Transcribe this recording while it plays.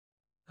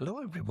Hello,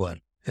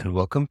 everyone, and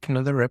welcome to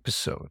another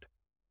episode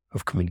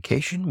of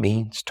Communication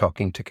Means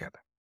Talking Together.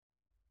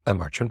 I'm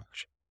Arjun.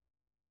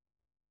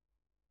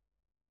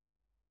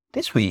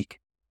 This week,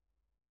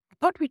 I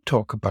thought we'd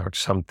talk about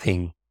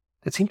something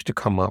that seems to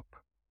come up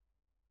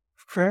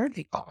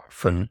fairly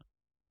often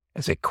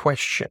as a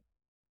question,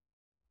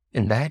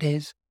 and that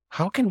is,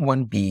 how can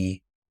one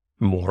be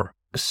more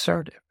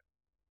assertive?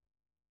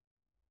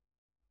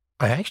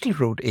 I actually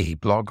wrote a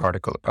blog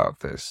article about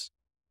this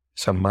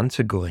some months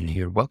ago, and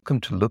you're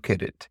welcome to look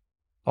at it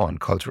on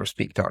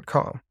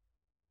culturalspeak.com.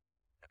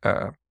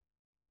 I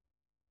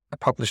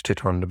published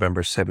it on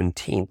November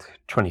 17th,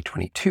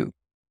 2022.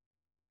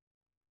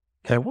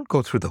 And I won't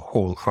go through the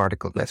whole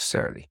article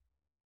necessarily,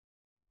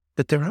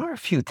 but there are a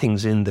few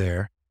things in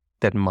there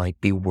that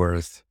might be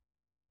worth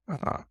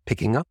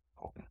picking up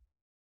on.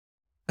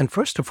 And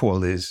first of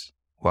all is,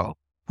 well,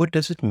 what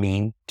does it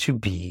mean to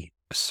be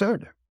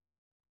assertive?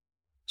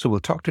 So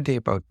we'll talk today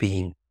about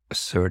being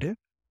assertive.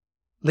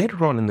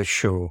 Later on in the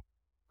show,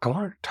 I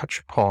want to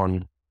touch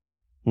upon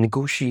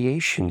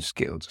negotiation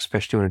skills,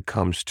 especially when it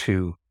comes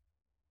to,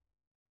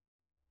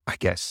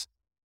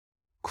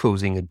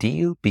 closing a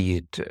deal, be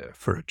it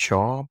for a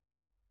job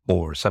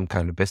or some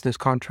kind of business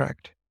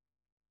contract.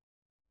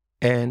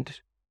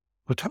 And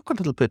we'll talk a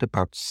little bit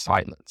about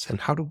silence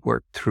and how to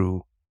work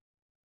through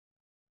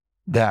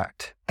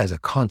that as a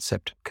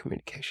concept of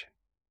communication.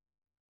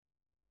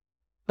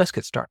 Let's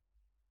get started.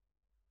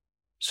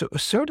 So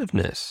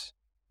assertiveness,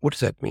 what does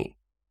that mean?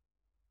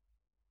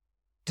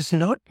 It does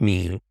not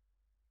mean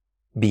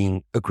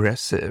being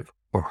aggressive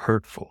or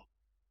hurtful.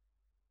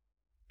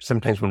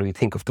 Sometimes when we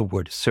think of the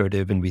word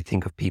assertive and we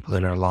think of people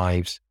in our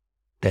lives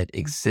that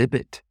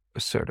exhibit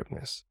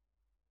assertiveness,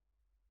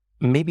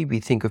 maybe we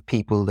think of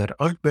people that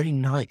aren't very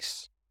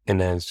nice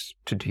and, as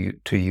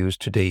to use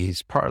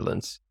today's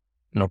parlance,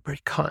 not very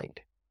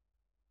kind.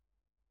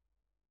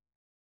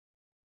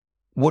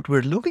 What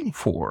we're looking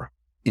for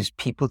is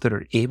people that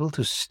are able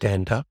to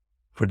stand up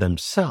for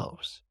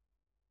themselves,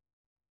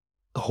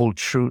 hold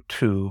true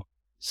to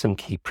some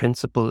key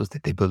principles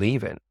that they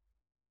believe in,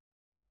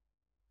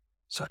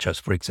 such as,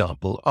 for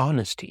example,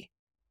 honesty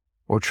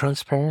or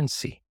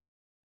transparency,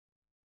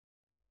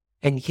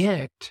 and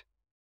yet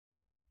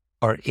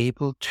are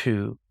able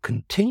to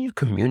continue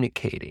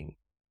communicating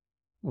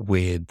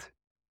with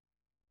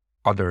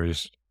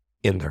others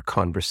in their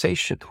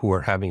conversation who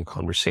are having a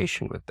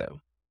conversation with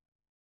them,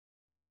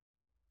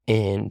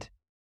 and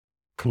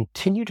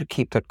continue to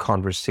keep that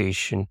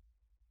conversation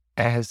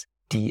as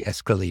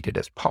de-escalated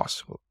as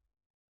possible.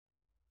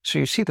 So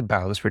you see the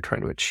balance we're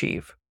trying to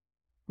achieve.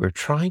 We're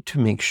trying to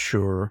make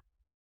sure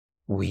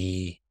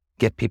we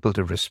get people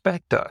to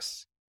respect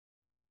us.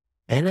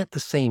 And at the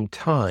same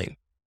time,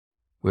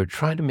 we're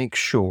trying to make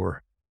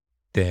sure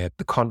that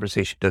the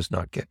conversation does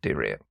not get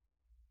derailed.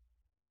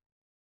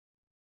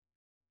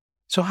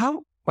 So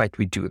how might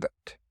we do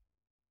that?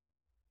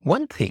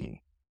 One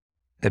thing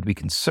that we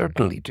can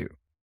certainly do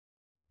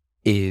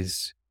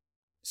is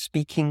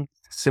speaking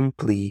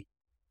simply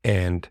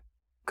and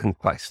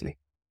concisely.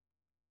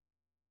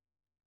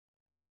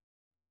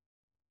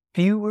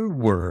 Fewer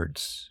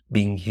words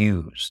being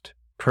used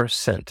per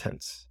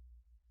sentence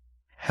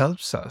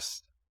helps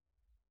us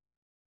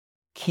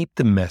keep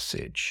the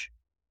message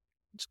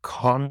as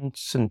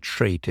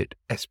concentrated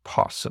as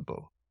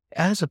possible,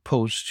 as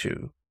opposed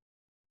to,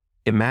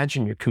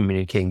 imagine you're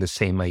communicating the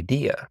same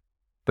idea,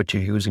 but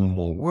you're using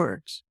more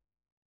words.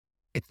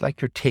 It's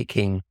like you're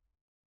taking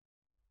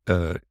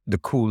the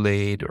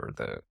Kool-Aid or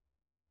the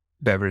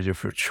beverage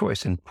of your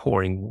choice and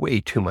pouring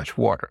way too much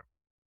water.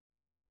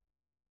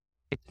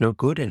 It's no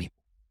good anymore.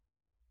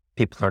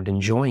 People aren't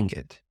enjoying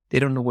it. They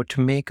don't know what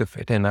to make of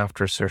it. And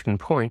after a certain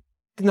point,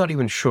 they're not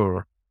even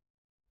sure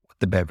what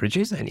the beverage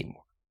is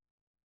anymore.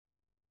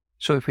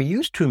 So if we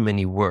use too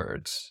many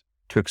words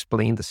to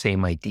explain the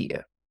same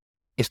idea,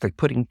 it's like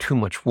putting too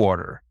much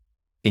water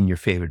in your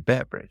favorite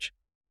beverage.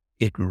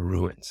 It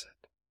ruins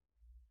it.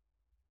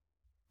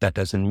 That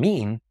doesn't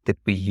mean that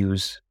we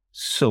use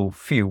so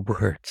few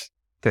words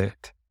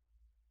that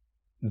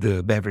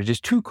the beverage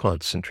is too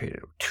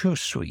concentrated, or too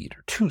sweet,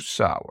 or too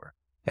sour,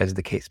 as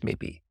the case may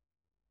be.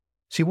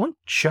 So you want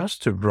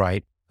just the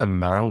right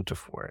amount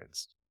of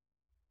words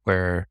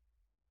where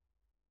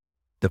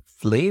the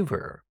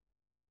flavor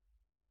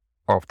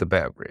of the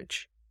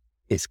beverage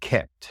is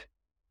kept,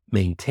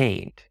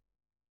 maintained,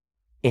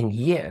 and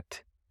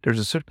yet there's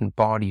a certain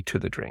body to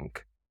the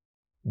drink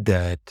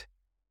that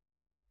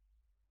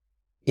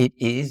it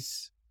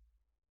is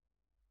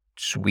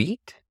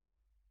sweet,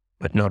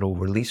 but not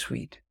overly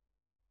sweet,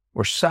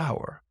 or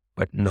sour,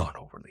 but not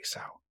overly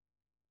sour.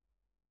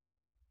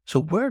 So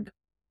word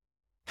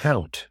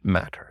count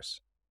matters.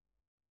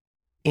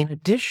 In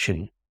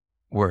addition,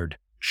 word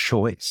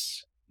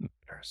choice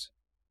matters.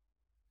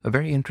 A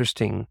very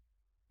interesting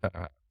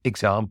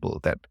example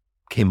that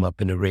came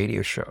up in a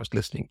radio show I was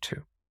listening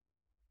to.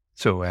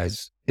 So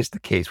as is the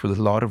case with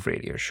a lot of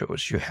radio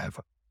shows, you have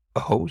a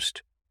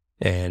host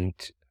and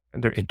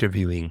they're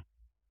interviewing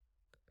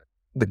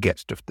the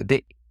guest of the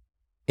day.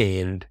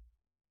 And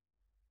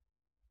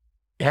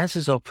As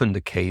is often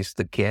the case,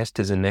 the guest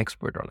is an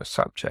expert on a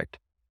subject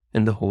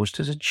and the host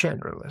is a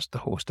generalist. The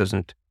host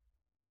doesn't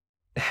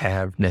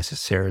have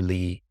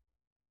necessarily,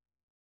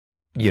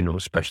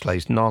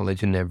 specialized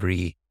knowledge in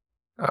every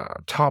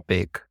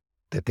topic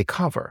that they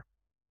cover.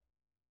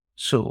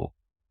 So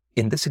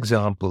in this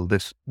example,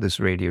 this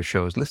radio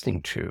show is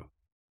listening to,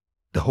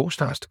 the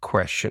host asked a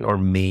question or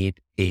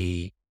made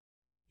a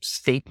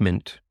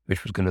statement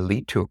which was going to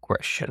lead to a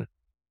question.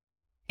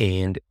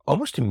 And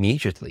almost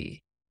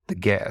immediately, the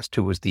guest,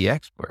 who was the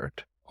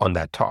expert on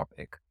that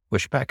topic,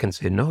 pushed back and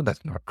said, no,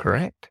 that's not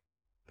correct.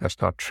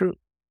 That's not true.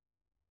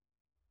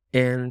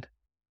 And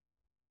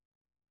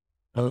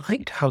I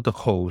liked how the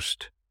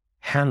host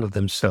handled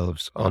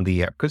themselves on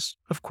the air, because,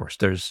 of course,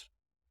 there's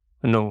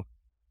no,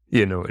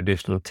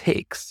 additional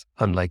takes,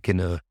 unlike in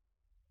a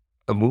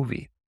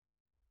movie.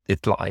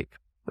 It's live,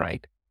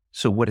 right?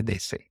 So what did they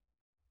say?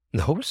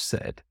 The host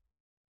said,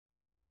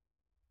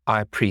 I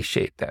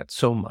appreciate that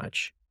so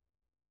much.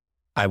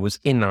 I was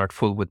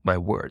inartful with my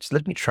words.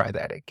 Let me try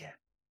that again.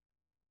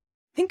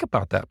 Think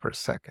about that for a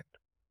second.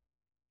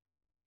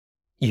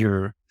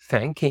 You're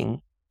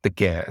thanking the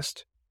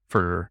guest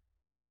for,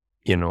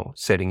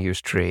 setting you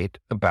straight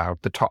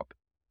about the topic.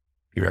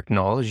 You're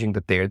acknowledging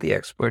that they're the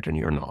expert and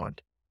you're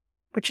not,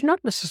 but you're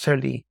not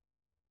necessarily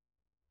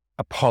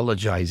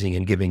apologizing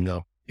and giving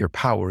up your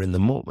power in the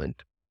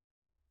moment.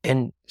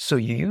 And so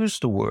you use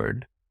the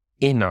word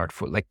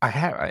inartful. Like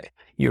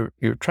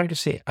you're trying to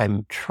say,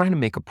 I'm trying to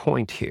make a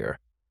point here.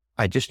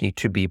 I just need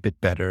to be a bit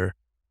better,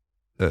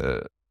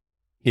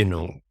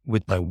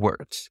 with my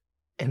words.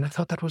 And I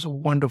thought that was a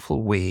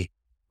wonderful way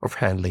of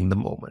handling the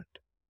moment.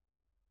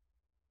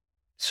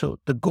 So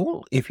the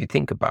goal, if you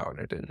think about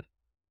it, and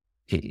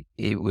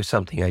it was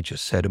something I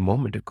just said a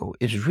moment ago,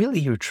 is really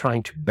you're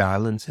trying to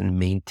balance and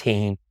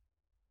maintain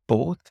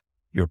both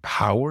your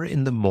power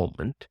in the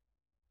moment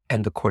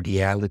and the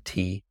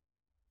cordiality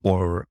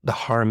or the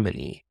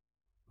harmony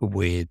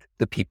with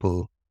the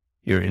people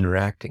you're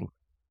interacting with.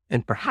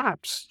 And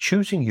perhaps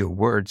choosing your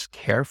words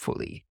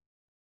carefully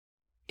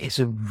is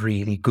a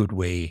really good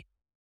way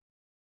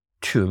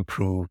to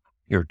improve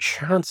your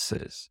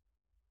chances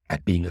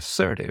at being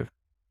assertive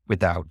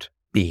without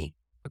being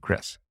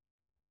aggressive.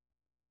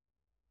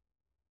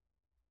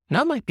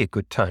 Now might be a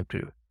good time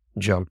to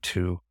jump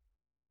to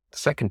the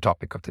second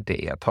topic of the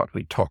day. I thought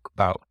we'd talk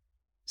about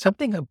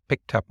something I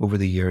picked up over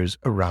the years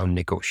around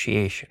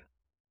negotiation.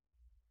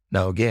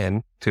 Now,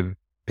 again, to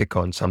pick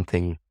on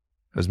something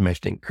I was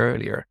mentioning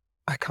earlier,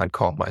 I can't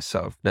call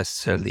myself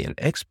necessarily an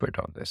expert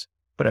on this,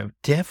 but I've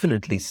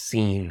definitely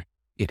seen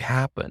it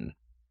happen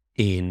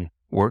in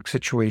work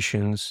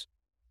situations,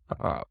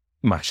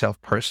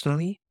 myself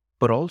personally,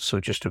 but also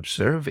just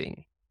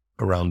observing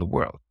around the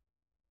world.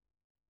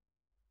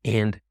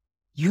 And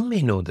you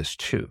may know this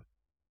too.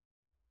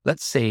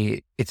 Let's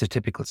say it's a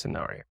typical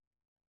scenario.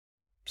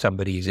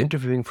 Somebody is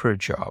interviewing for a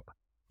job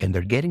and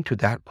they're getting to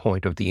that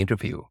point of the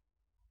interview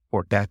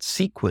or that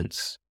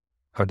sequence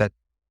or that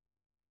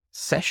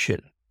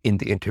session in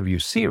the interview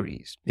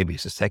series. Maybe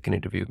it's the second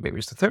interview, maybe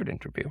it's the third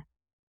interview,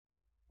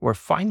 where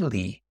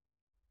finally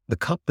the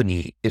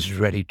company is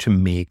ready to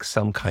make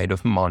some kind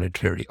of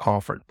monetary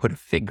offer, put a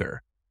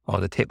figure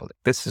on the table.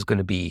 This is going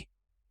to be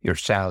your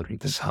salary.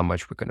 This is how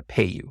much we're going to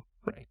pay you,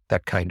 right?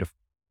 That kind of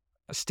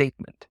a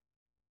statement.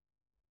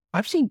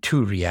 I've seen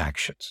two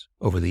reactions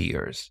over the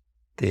years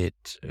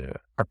that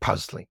are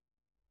puzzling.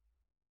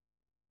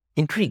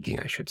 Intriguing,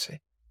 I should say.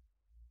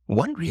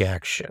 One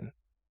reaction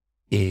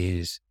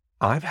is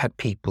I've had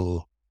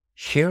people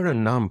hear a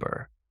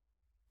number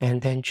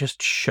and then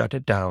just shut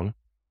it down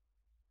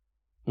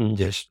and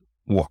just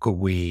walk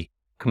away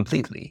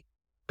completely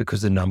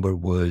because the number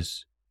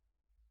was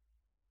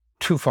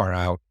too far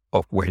out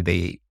of where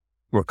they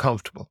were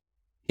comfortable.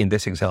 In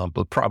this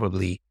example,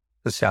 probably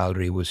the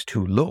salary was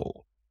too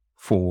low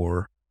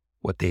for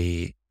what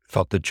they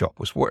felt the job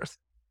was worth.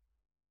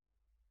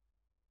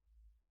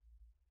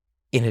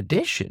 In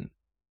addition,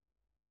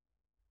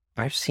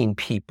 I've seen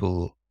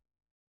people,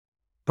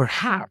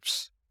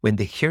 perhaps when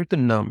they hear the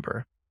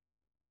number,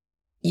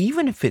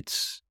 even if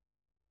it's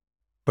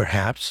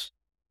perhaps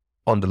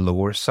on the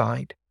lower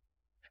side,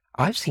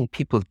 I've seen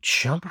people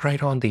jump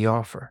right on the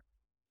offer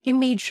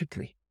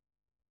immediately.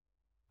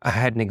 I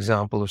had an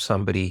example of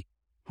somebody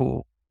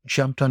who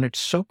jumped on it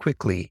so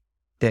quickly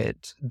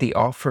that the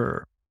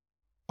offerer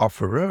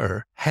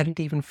hadn't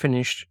even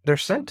finished their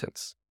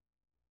sentence.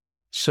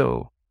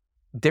 So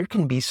there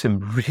can be some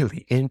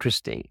really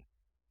interesting,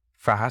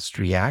 fast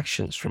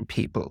reactions from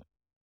people.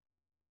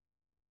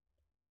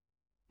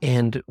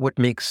 And what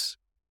makes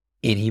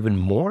it even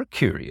more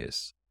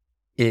curious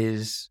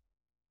is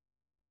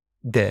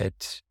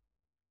that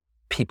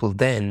people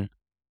then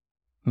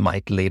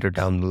might later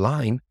down the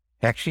line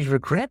actually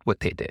regret what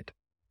they did.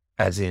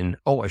 As in,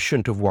 I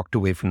shouldn't have walked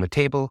away from the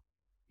table.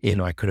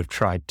 I could have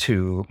tried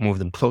to move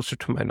them closer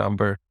to my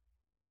number.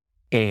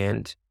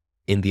 And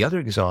in the other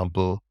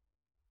example,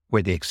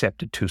 where they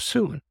accepted too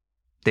soon,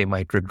 they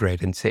might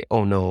regret and say,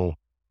 oh no,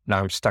 now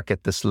I'm stuck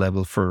at this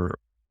level for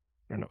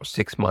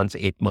 6 months,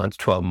 8 months,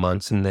 12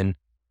 months, and then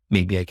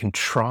maybe I can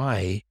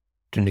try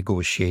to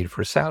negotiate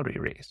for a salary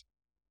raise.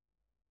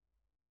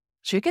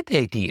 So you get the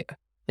idea.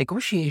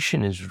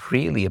 Negotiation is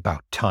really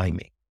about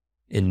timing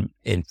in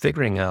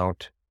figuring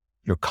out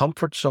your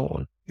comfort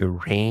zone, your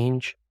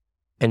range,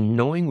 and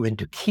knowing when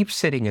to keep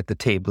sitting at the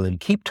table and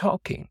keep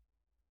talking,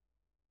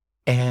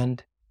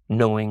 and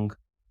knowing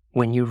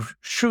when you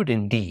should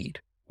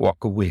indeed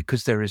walk away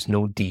because there is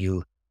no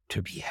deal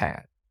to be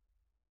had.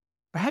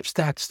 Perhaps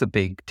that's the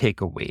big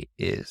takeaway,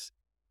 is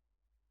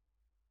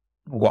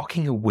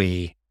walking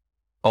away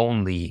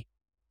only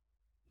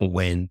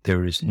when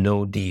there is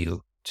no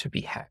deal to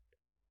be had.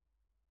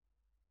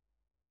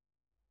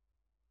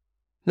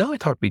 Now I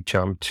thought we'd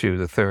jump to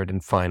the third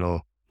and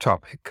final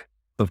topic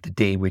of the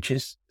day, which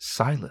is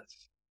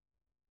silence.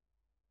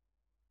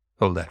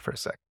 Hold that for a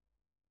sec.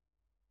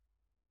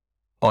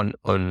 On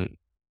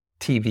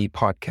TV,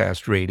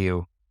 podcast,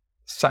 radio,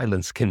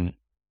 silence can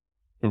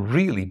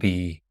really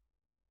be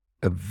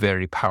a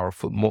very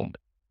powerful moment,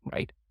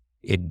 right?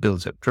 It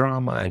builds up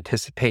drama,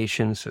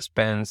 anticipation,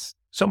 suspense,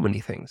 so many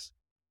things.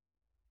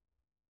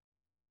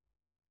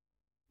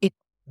 It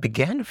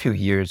began a few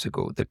years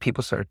ago that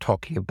people started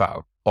talking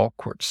about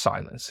awkward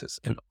silences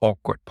and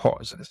awkward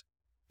pauses.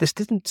 This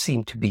didn't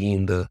seem to be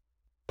in the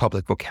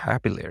public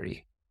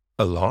vocabulary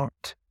a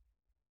lot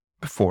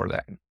before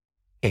that.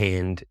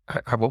 And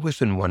I've always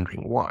been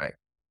wondering why.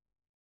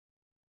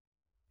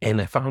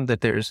 And I found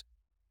that there's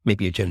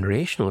maybe a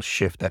generational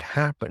shift that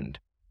happened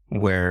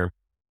where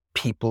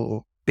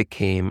people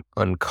became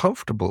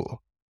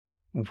uncomfortable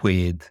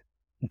with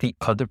the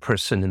other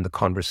person in the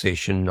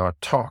conversation not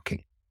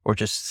talking, or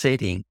just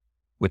sitting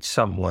with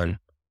someone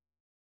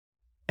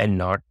and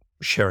not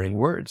sharing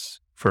words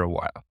for a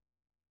while.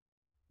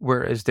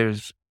 Whereas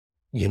there's,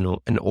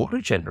 an older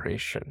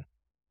generation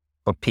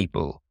of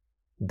people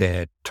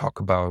that talk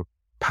about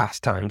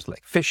pastimes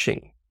like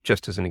fishing,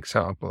 just as an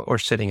example, or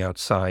sitting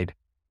outside,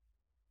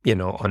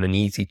 on an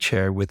easy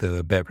chair with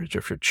a beverage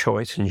of your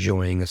choice,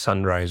 enjoying a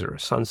sunrise or a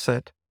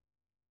sunset.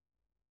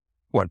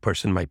 One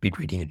person might be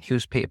reading a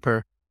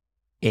newspaper,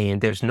 and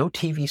there's no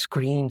TV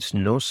screens,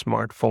 no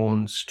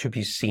smartphones to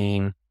be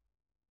seen.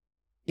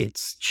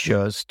 It's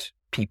just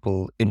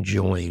people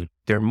enjoying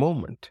their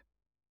moment.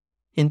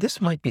 And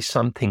this might be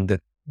something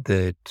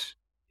that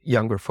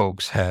younger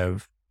folks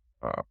have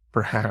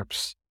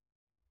perhaps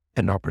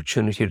an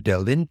opportunity to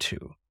delve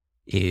into,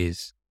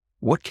 is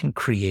what can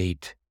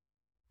create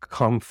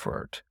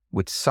comfort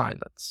with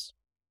silence.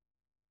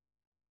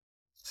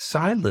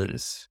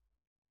 Silence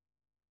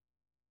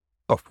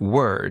of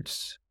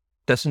words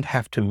doesn't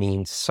have to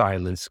mean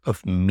silence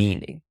of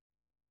meaning.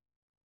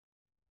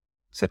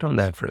 Sit on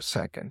that for a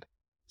second.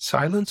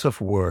 Silence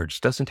of words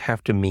doesn't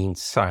have to mean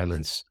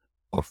silence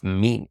of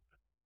meaning.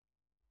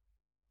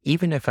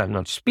 Even if I'm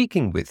not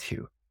speaking with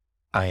you,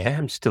 I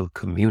am still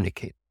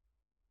communicating.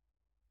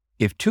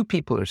 If two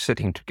people are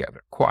sitting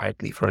together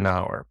quietly for an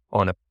hour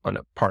on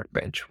a park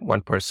bench,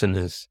 one person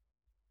is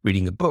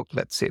reading a book,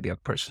 let's say the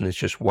other person is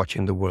just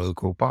watching the world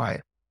go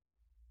by,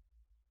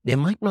 they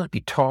might not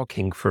be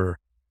talking for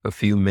a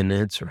few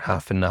minutes or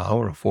half an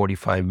hour or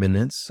 45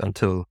 minutes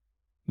until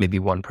maybe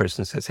one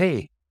person says,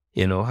 hey,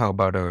 how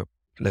about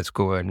let's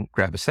go and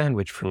grab a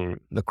sandwich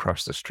from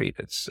across the street.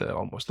 It's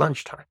almost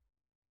lunchtime.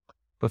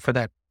 But for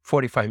that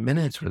 45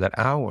 minutes or that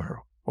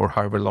hour or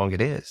however long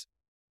it is,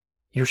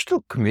 you're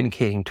still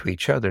communicating to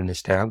each other and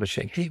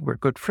establishing, hey, we're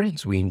good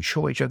friends. We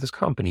enjoy each other's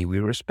company. We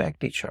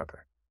respect each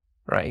other,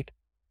 right?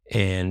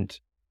 And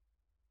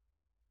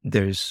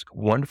there's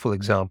wonderful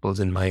examples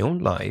in my own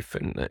life,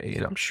 and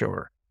I'm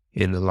sure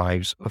in the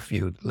lives of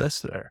you, the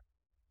listener,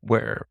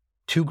 where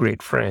two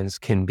great friends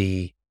can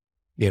be,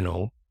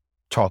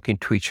 talking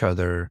to each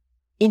other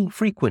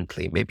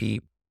infrequently,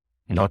 maybe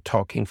not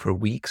talking for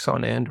weeks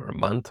on end or a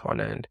month on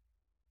end.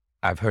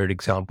 I've heard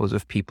examples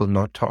of people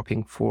not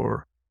talking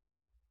for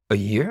a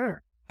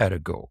year at a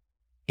go,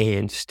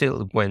 and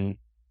still when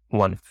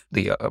one of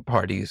the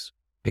parties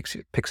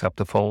picks up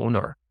the phone,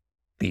 or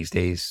these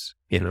days,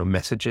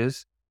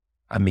 messages,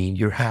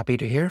 you're happy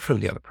to hear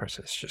from the other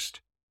person. It's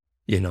just,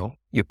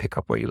 you pick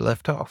up where you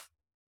left off.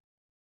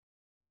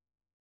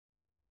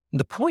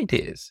 The point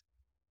is,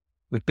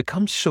 we've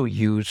become so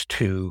used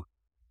to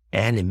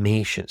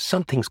animation.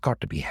 Something's got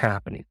to be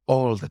happening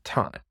all the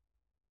time.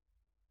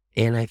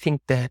 And I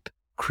think that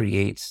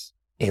creates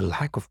a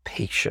lack of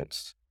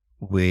patience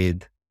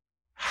with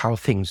how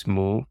things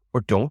move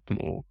or don't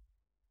move.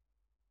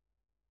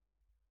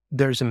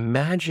 There's a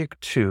magic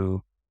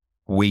to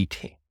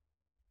waiting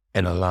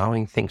and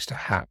allowing things to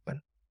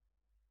happen.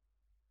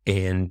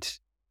 And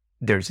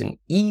there's an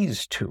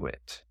ease to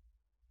it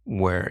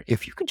where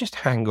if you can just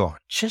hang on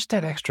just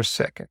that extra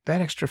second,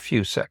 that extra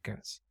few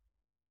seconds,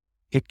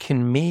 it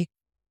can make,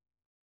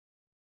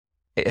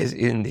 as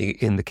in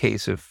the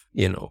case of,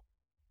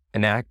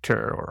 an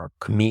actor or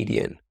a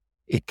comedian,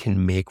 it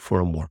can make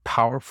for a more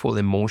powerful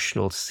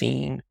emotional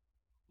scene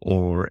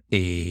or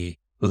a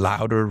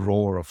louder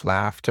roar of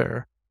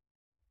laughter,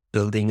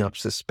 building up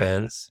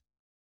suspense.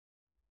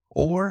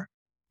 Or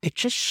it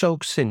just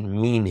soaks in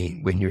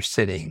meaning when you're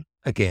sitting,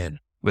 again,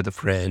 with a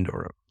friend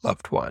or a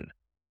loved one,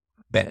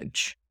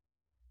 bench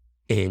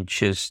and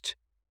just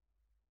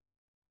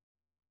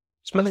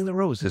smelling the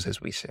roses,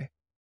 as we say.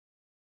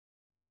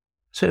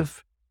 So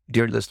if,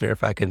 dear listener,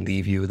 if I can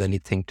leave you with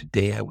anything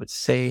today, I would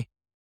say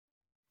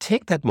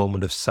take that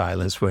moment of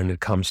silence when it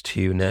comes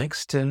to you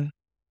next and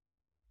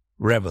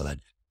revel in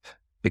it,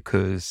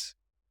 because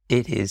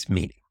it is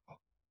meaningful.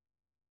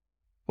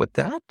 With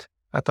that,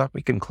 I thought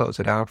we can close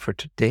it out for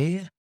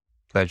today.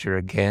 Pleasure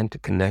again to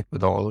connect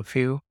with all of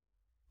you.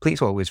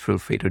 Please always feel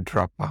free to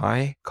drop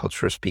by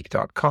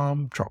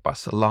culturaspeak.com, drop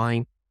us a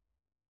line.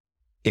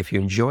 If you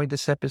enjoyed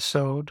this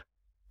episode,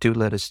 do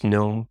let us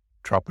know,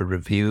 drop a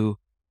review,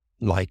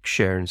 like,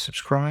 share, and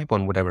subscribe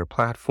on whatever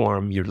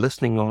platform you're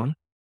listening on.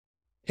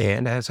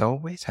 And as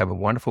always, have a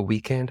wonderful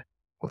weekend.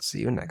 We'll see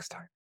you next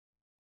time.